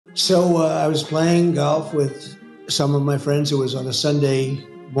So I was playing golf with some of my friends. It was on a Sunday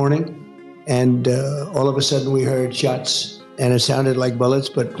morning, and all of a sudden we heard shots, and it sounded like bullets.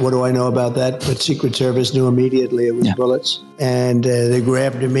 But what do I know about that? But Secret Service knew immediately it was bullets, and they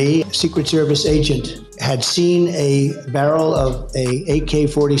grabbed me. Secret Service agent had seen a barrel of a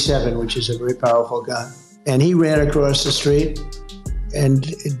AK-47, which is a very powerful gun, and he ran across the street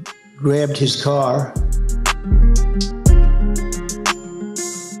and grabbed his car.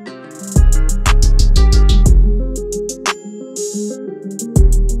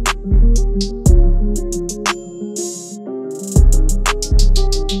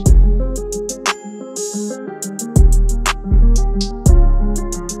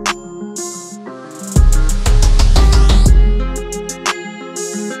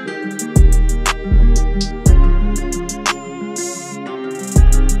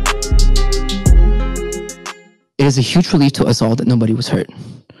 It is a huge relief to us all that nobody was hurt.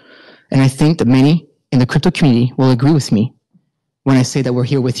 And I think that many in the crypto community will agree with me when I say that we're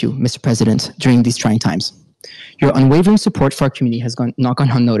here with you, Mr. President, during these trying times. Your unwavering support for our community has not gone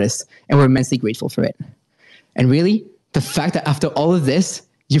unnoticed, and we're immensely grateful for it. And really, the fact that after all of this,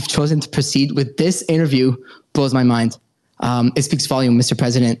 you've chosen to proceed with this interview blows my mind. It speaks volumes, Mr.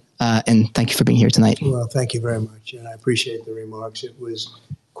 President, and thank you for being here tonight. Well, thank you very much, and I appreciate the remarks. It was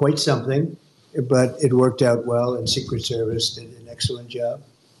quite something, but it worked out well, and Secret Service did an excellent job.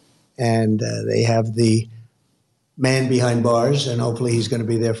 And they have the man behind bars, and hopefully he's going to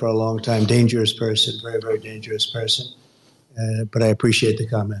be there for a long time. Dangerous person, very, very dangerous person. But I appreciate the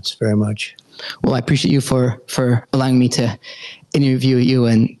comments very much. Well, I appreciate you for allowing me to interview you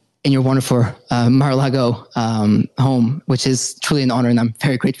in your wonderful Mar-a-Lago home, which is truly an honor, and I'm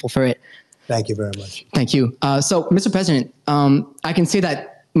very grateful for it. Thank you very much. Thank you. So, Mr. President, I can say that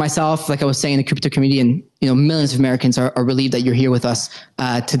myself, like I was saying, the crypto community and millions of Americans are relieved that you're here with us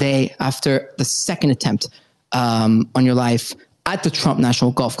today after the second attempt on your life at the Trump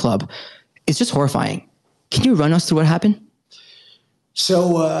National Golf Club. It's just horrifying. Can you run us through what happened?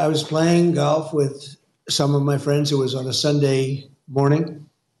 So I was playing golf with some of my friends. It was on a Sunday morning,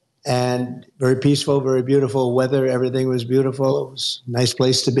 and very peaceful, very beautiful weather. Everything was beautiful. It was a nice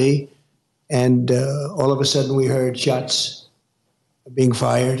place to be. And all of a sudden we heard shots being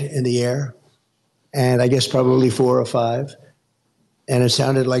fired in the air, and I guess probably 4 or 5. And it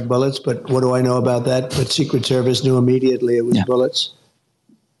sounded like bullets, but what do I know about that? But Secret Service knew immediately it was bullets.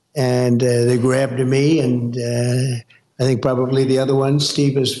 And they grabbed me, and I think probably the other one,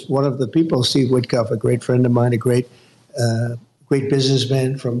 Steve is one of the people, Steve Witkoff, a great friend of mine, a great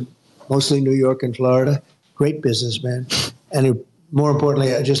businessman from mostly New York and Florida, great businessman, and more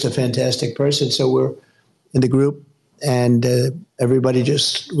importantly, just a fantastic person. So we're in the group, and everybody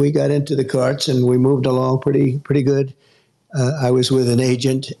we got into the carts and we moved along pretty good. I was with an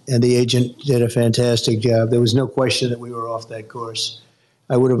agent, and the agent did a fantastic job. There was no question that we were off that course.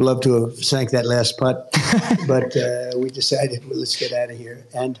 I would have loved to have sank that last putt, but we decided, well, let's get out of here.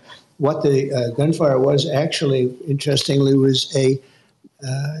 And what the gunfire was actually, interestingly, was a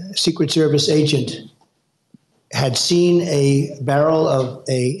Secret Service agent had seen a barrel of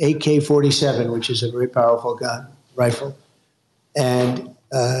a AK-47, which is a very powerful rifle, and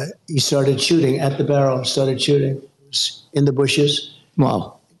he started shooting at the barrel, started shooting. It was in the bushes.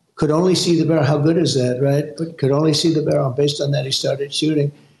 Wow. Could only see the barrel. How good is that, right? But could only see the barrel. Based on that, he started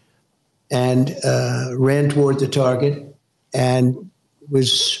shooting and ran toward the target and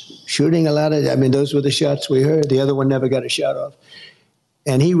was shooting a lot of, those were the shots we heard. The other one never got a shot off.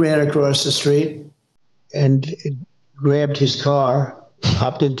 And he ran across the street and grabbed his car,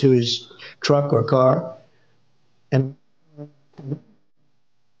 hopped into his truck or car, and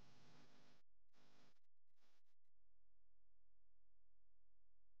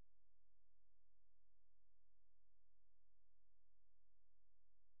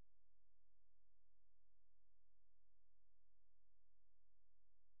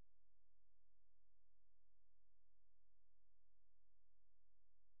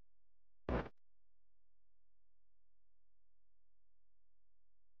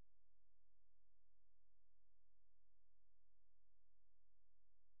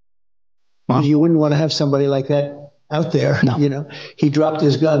you wouldn't want to have somebody like that out there. No. He dropped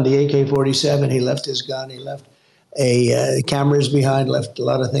his gun, the AK-47. He left his gun. He left cameras behind, left a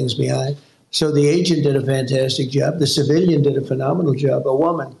lot of things behind. So the agent did a fantastic job. The civilian did a phenomenal job. A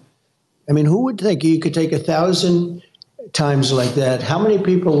woman. Who would think you could take 1,000 times like that? How many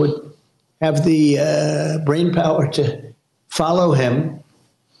people would have the brain power to follow him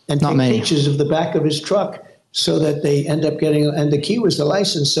and take pictures of the back of his truck so that they end up getting, and the key was the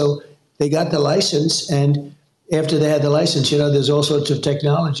license. So they got the license, and after they had the license, there's all sorts of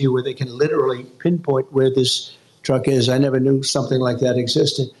technology where they can literally pinpoint where this truck is. I never knew something like that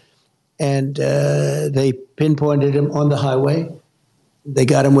existed. And they pinpointed him on the highway. They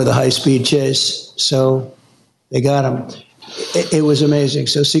got him with a high-speed chase. So they got him. It was amazing.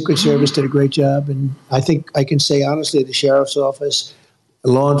 So Secret Service did a great job. And I think I can say honestly, the sheriff's office,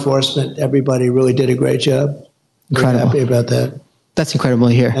 law enforcement, everybody really did a great job. Incredible. We're happy about that. That's incredible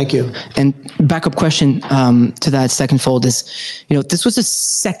to hear. Thank you. And backup question to that second fold is, this was the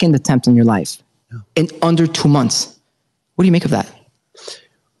second attempt in your life in under 2 months. What do you make of that?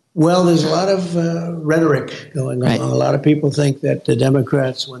 Well, there's a lot of rhetoric going on. Right. A lot of people think that the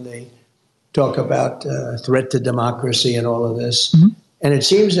Democrats, when they talk about threat to democracy and all of this, and it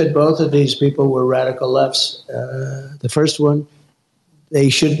seems that both of these people were radical lefts. The first one, they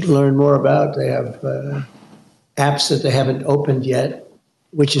should learn more about. They have apps that they haven't opened yet,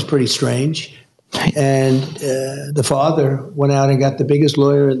 which is pretty strange. And the father went out and got the biggest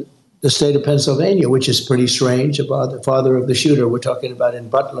lawyer in the state of Pennsylvania, which is pretty strange, about the father of the shooter we're talking about in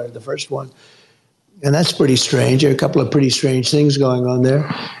Butler, the first one. And that's pretty strange. There are a couple of pretty strange things going on there.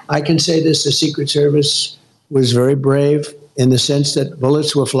 I can say this, the Secret Service was very brave in the sense that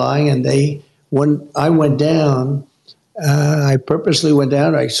bullets were flying, and when I went down, I purposely went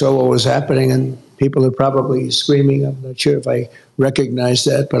down, I saw what was happening, and people are probably screaming. I'm not sure if I recognized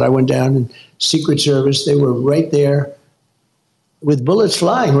that, but I went down, and Secret Service, they were right there with bullets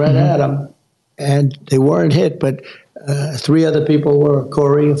flying right at them, and they weren't hit, but 3 other people were,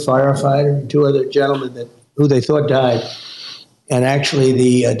 Corey, a firefighter, and 2 other gentlemen who they thought died. And actually,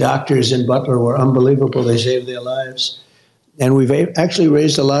 the doctors in Butler were unbelievable. They saved their lives. And we've actually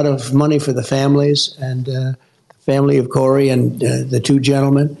raised a lot of money for the families, and the family of Corey and the 2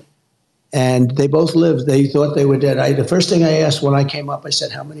 gentlemen. And they both lived. They thought they were dead. The first thing I asked when I came up, I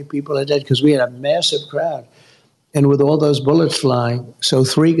said, how many people are dead? Because we had a massive crowd. And with all those bullets flying, so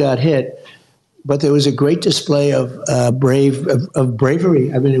 3 got hit. But there was a great display of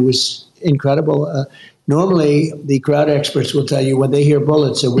bravery. I mean, it was incredible. Normally, the crowd experts will tell you when they hear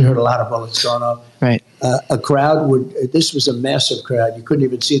bullets, and we heard a lot of bullets going off. Right. A crowd this was a massive crowd. You couldn't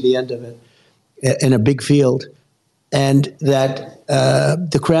even see the end of it in a big field. And that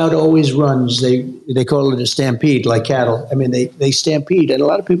the crowd always runs. They call it a stampede, like cattle. I mean, they stampede, and a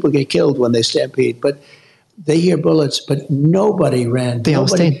lot of people get killed when they stampede. But they hear bullets, but nobody ran. They all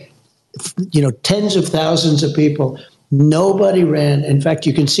stayed. Tens of thousands of people. Nobody ran. In fact,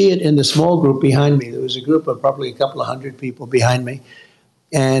 you can see it in the small group behind me. There was a group of probably a couple of hundred people behind me,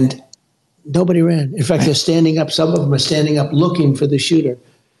 and nobody ran. In fact, they're standing up. Some of them are standing up looking for the shooter.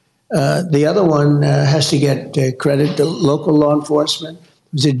 The other one has to get credit to local law enforcement.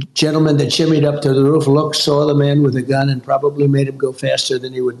 It was a gentleman that shimmied up to the roof, saw the man with a gun, and probably made him go faster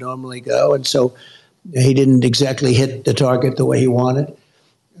than he would normally go. And so he didn't exactly hit the target the way he wanted.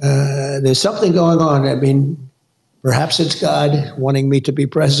 There's something going on. I mean, perhaps it's God wanting me to be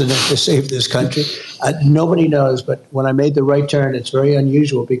president to save this country. Nobody knows, but when I made the right turn, it's very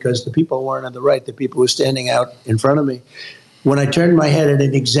unusual because the people weren't on the right. The people were standing out in front of me. When I turned my head at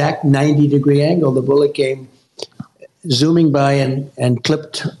an exact 90-degree angle, the bullet came zooming by and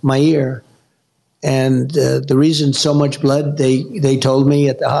clipped my ear. And the reason so much blood, they told me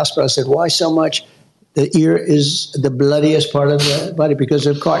at the hospital, I said, why so much? The ear is the bloodiest part of the body because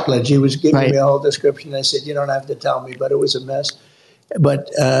of cartilage. He was giving me a whole description. I said, you don't have to tell me, but it was a mess.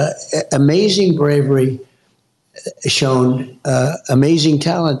 But amazing bravery shown, amazing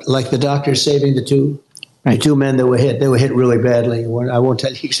talent, like the doctor saving the two men that were hit. They were hit really badly. I won't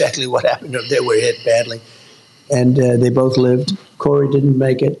tell you exactly what happened. They were hit badly. And they both lived. Corey didn't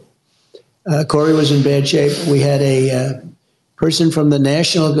make it. Corey was in bad shape. We had a person from the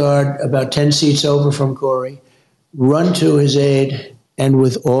National Guard about 10 seats over from Corey run to his aid, and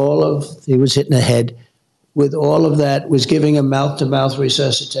he was hit in the head, with all of that, was giving him mouth-to-mouth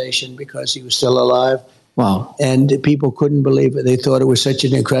resuscitation because he was still alive. Wow. And people couldn't believe it. They thought it was such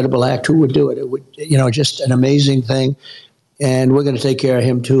an incredible act. Who would do it? It would, just an amazing thing. And we're going to take care of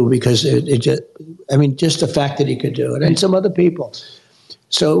him too, because just the fact that he could do it, and some other people.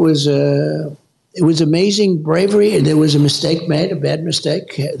 So it was amazing bravery, and there was a mistake made, a bad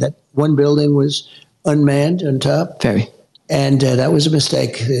mistake. That one building was unmanned on top. Very. And that was a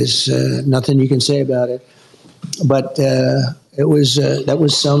mistake. There's nothing you can say about it. But that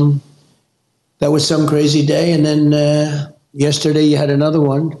was some crazy day. And then yesterday you had another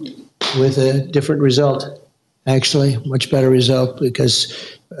one with a different result. Actually, much better result,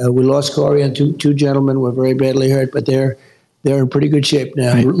 because we lost Corey, and two gentlemen were very badly hurt, but they're in pretty good shape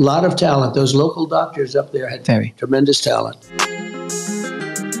now. Right. A lot of talent. Those local doctors up there had tremendous talent.